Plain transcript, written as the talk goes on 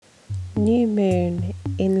New Moon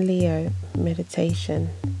in Leo meditation.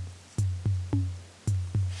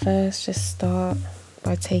 First, just start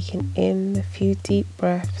by taking in a few deep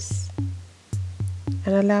breaths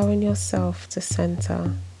and allowing yourself to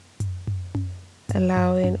center,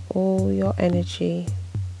 allowing all your energy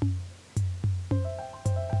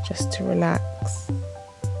just to relax.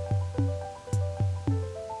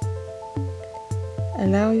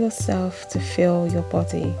 Allow yourself to feel your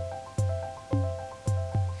body,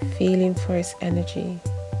 feeling for its energy,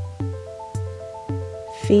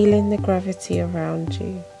 feeling the gravity around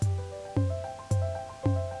you.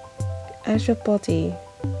 As your body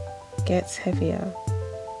gets heavier,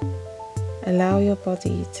 allow your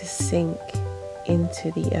body to sink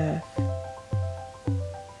into the earth.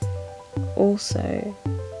 Also,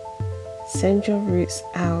 send your roots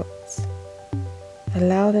out.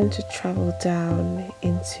 Allow them to travel down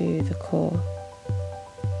into the core.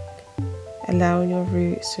 Allowing your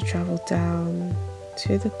roots to travel down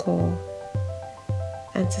to the core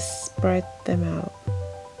and to spread them out,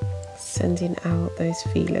 sending out those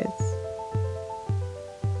feelers.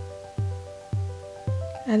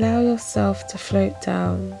 Allow yourself to float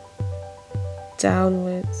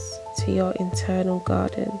downwards to your internal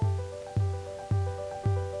garden,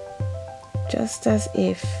 just as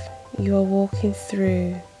if you are walking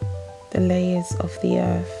through the layers of the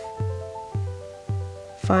earth,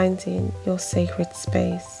 finding your sacred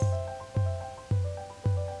space.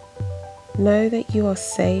 Know that you are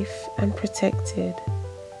safe and protected,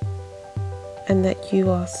 and that you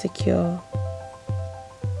are secure.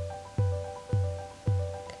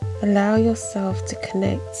 Allow yourself to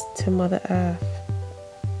connect to Mother Earth,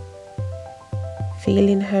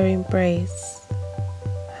 feeling her embrace,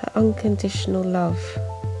 her unconditional love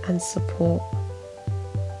and support.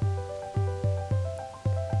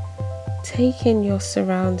 Take in your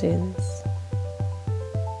surroundings.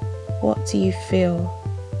 What do you feel,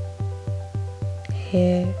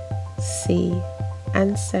 hear, see,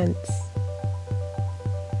 and sense?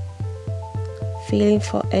 Feeling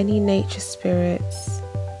for any nature spirits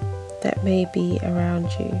that may be around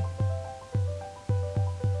you.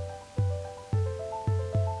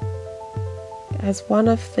 As one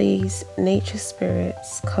of these nature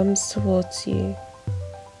spirits comes towards you,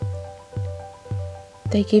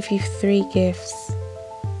 they give you 3 gifts.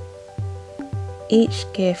 Each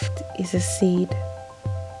gift is a seed.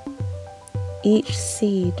 Each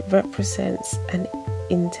seed represents an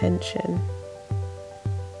intention.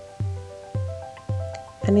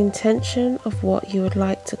 An intention of what you would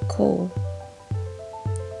like to call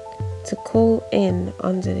in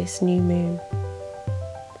under this new moon.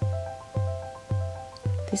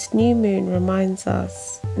 This new moon reminds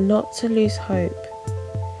us not to lose hope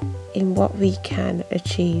in what we can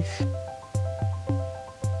achieve.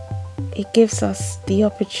 It gives us the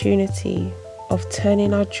opportunity of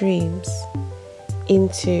turning our dreams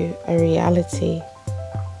into a reality.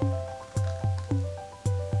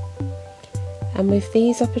 And with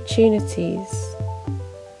these opportunities,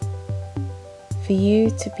 for you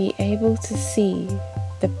to be able to see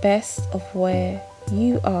the best of where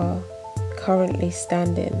you are currently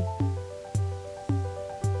standing.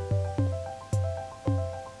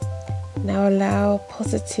 Now allow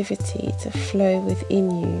positivity to flow within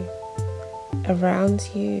you, around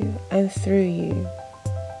you and through you.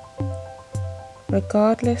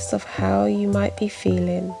 Regardless of how you might be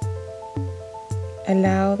feeling,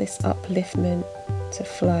 allow this upliftment to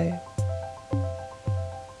flow.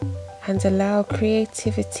 And allow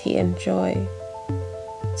creativity and joy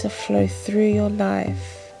to flow through your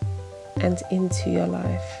life and into your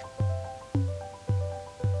life.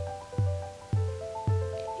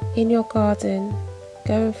 In your garden,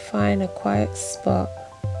 go and find a quiet spot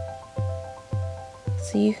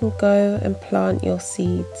so you can go and plant your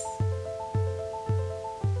seeds.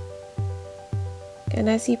 And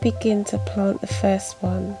as you begin to plant the first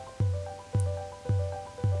one,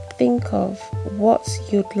 think of what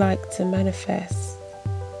you'd like to manifest,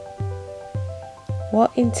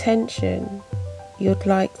 what intention you'd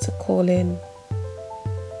like to call in.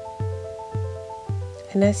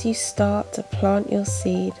 And as you start to plant your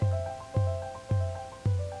seed,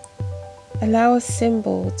 allow a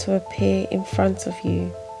symbol to appear in front of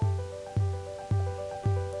you.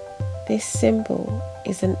 This symbol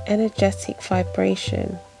is an energetic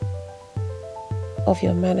vibration of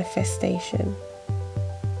your manifestation.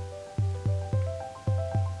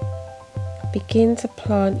 Begin to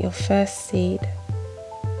plant your first seed,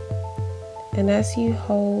 and as you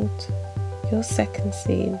hold your second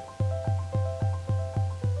seed,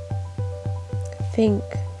 think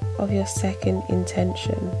of your second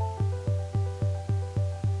intention.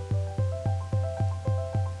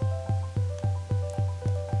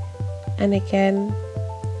 And again,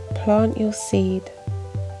 plant your seed.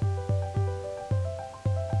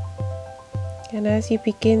 And as you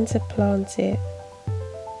begin to plant it,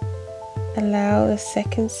 allow the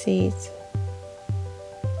second seed,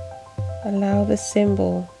 allow the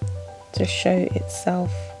symbol to show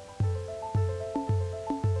itself.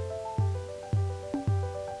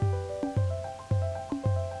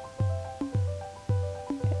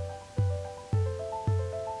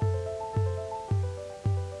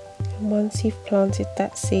 And once you've planted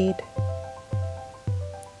that seed,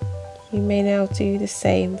 you may now do the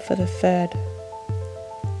same for the third.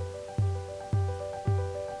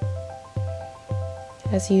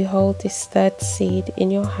 As you hold this third seed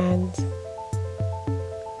in your hand,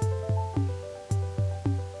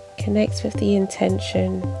 connect with the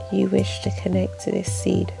intention you wish to connect to this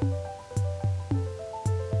seed.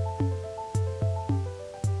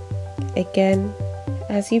 Again,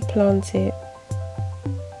 as you plant it,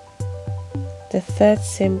 the third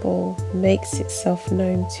symbol makes itself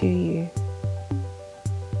known to you.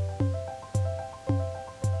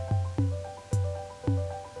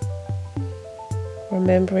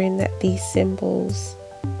 Remembering that these symbols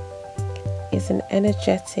is an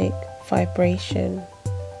energetic vibration,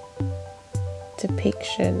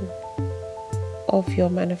 depiction of your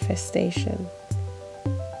manifestation.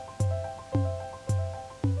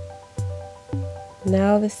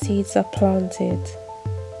 Now the seeds are planted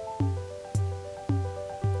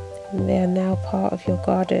and they are now part of your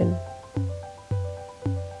garden.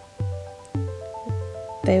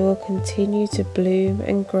 They will continue to bloom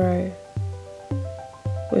and grow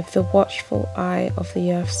with the watchful eye of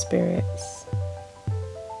the earth spirits.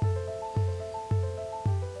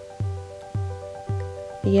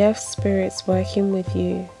 The earth spirits working with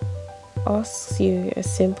you asks you a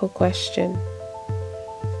simple question.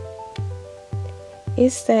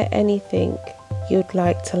 Is there anything you'd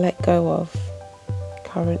like to let go of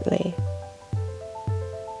currently?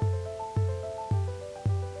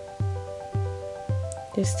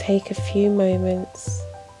 Just take a few moments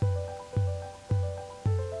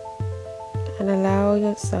and allow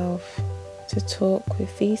yourself to talk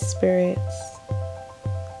with these spirits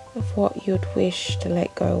of what you'd wish to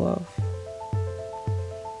let go of,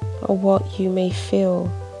 or what you may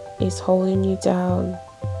feel is holding you down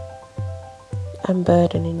and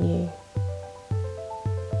burdening you.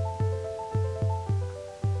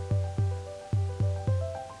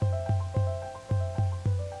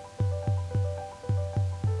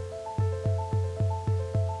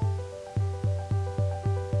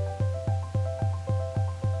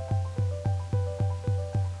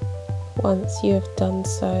 Once you have done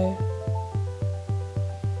so,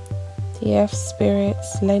 the earth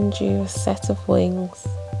spirits lend you a set of wings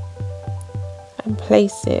and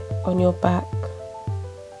place it on your back.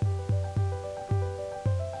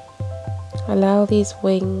 Allow these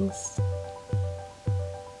wings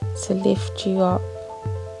to lift you up,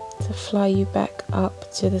 to fly you back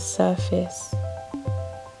up to the surface,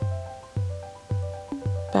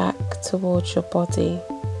 back towards your body.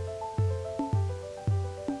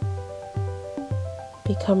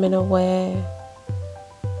 Becoming aware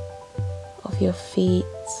of your feet,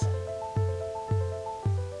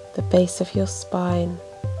 the base of your spine,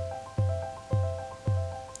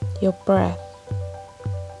 your breath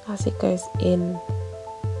as it goes in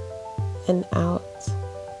and out,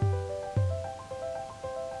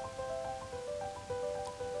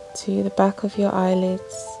 to the back of your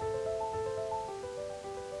eyelids,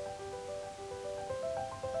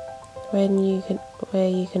 where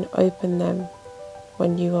you can open them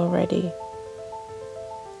when you are ready.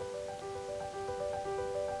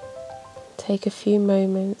 Take a few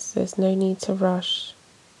moments, there's no need to rush.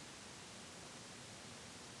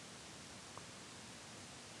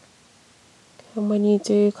 And when you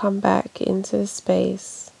do come back into the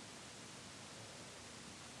space,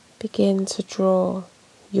 begin to draw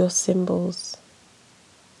your symbols.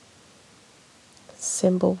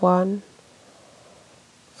 Symbol 1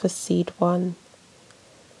 for seed 1.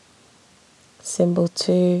 Symbol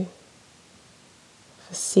 2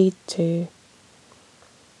 for seed 2,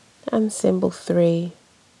 and symbol 3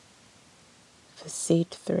 for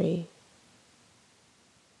seed 3.